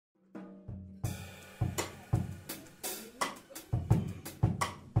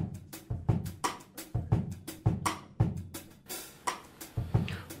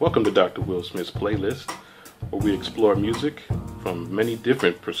Welcome to Dr. Will Smith's playlist, where we explore music from many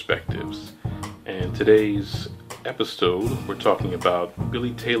different perspectives. And today's episode, we're talking about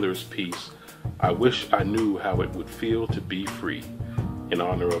Billy Taylor's piece, I Wish I Knew How It Would Feel to Be Free, in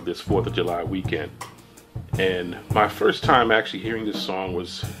honor of this 4th of July weekend. And my first time actually hearing this song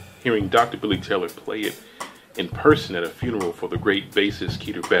was hearing Dr. Billy Taylor play it in person at a funeral for the great bassist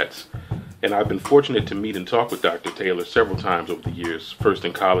Keter Betts. And I've been fortunate to meet and talk with Dr. Taylor several times over the years, first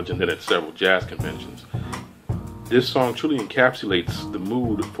in college and then at several jazz conventions. This song truly encapsulates the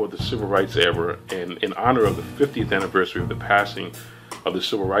mood for the Civil Rights era, and in honor of the 50th anniversary of the passing of the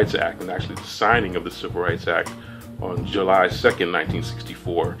Civil Rights Act, and actually the signing of the Civil Rights Act on July 2nd,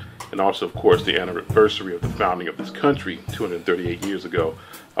 1964, and also, of course, the anniversary of the founding of this country 238 years ago.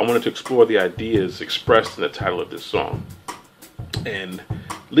 I wanted to explore the ideas expressed in the title of this song. And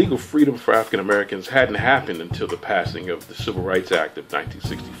legal freedom for African Americans hadn't happened until the passing of the Civil Rights Act of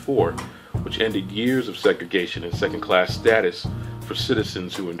 1964, which ended years of segregation and second-class status for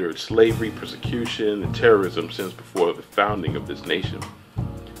citizens who endured slavery, persecution, and terrorism since before the founding of this nation.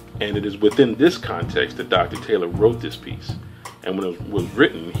 And it is within this context that Dr. Taylor wrote this piece. And when it was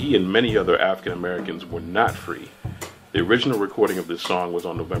written, he and many other African Americans were not free. The original recording of this song was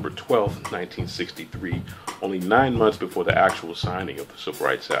on November 12, 1963, only 9 months before the actual signing of the Civil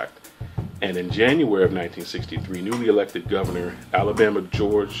Rights Act. And in January of 1963, newly elected Governor of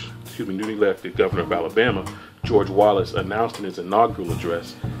Alabama, George Wallace, announced in his inaugural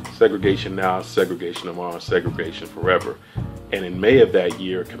address, "Segregation now, segregation tomorrow, segregation forever." And in May of that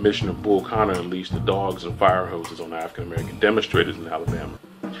year, Commissioner Bull Connor unleashed the dogs and fire hoses on African American demonstrators in Alabama.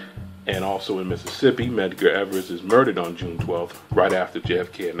 And also in Mississippi, Medgar Evers is murdered on June 12th, right after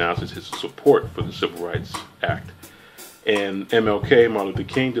JFK announces his support for the Civil Rights Act. And MLK, Martin Luther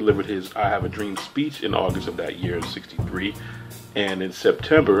King, delivered his I Have a Dream speech in August of that year in 63. And in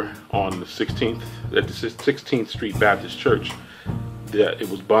September, on the 16th, at the 16th Street Baptist Church, it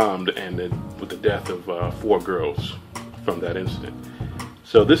was bombed, and with the death of 4 girls from that incident.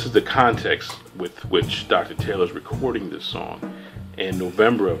 So this is the context with which Dr. Taylor's recording this song. In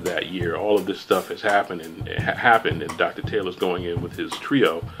November of that year, all of this stuff has happened, and Dr. Taylor's going in with his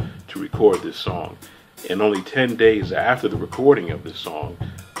trio to record this song. And only 10 days after the recording of this song,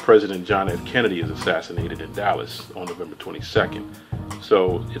 President John F. Kennedy is assassinated in Dallas on November 22nd.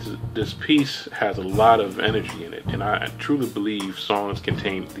 So this piece has a lot of energy in it, and I truly believe songs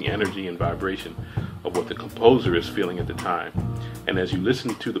contain the energy and vibration of what the composer is feeling at the time. And as you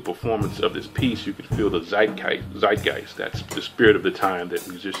listen to the performance of this piece, you can feel the zeitgeist, that's the spirit of the time that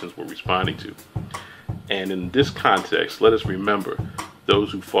musicians were responding to. And in this context, let us remember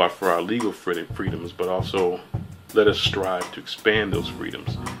those who fought for our legal freedoms, but also let us strive to expand those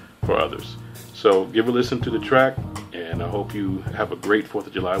freedoms for others. So give a listen to the track, and I hope you have a great 4th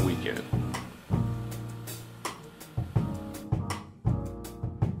of July weekend.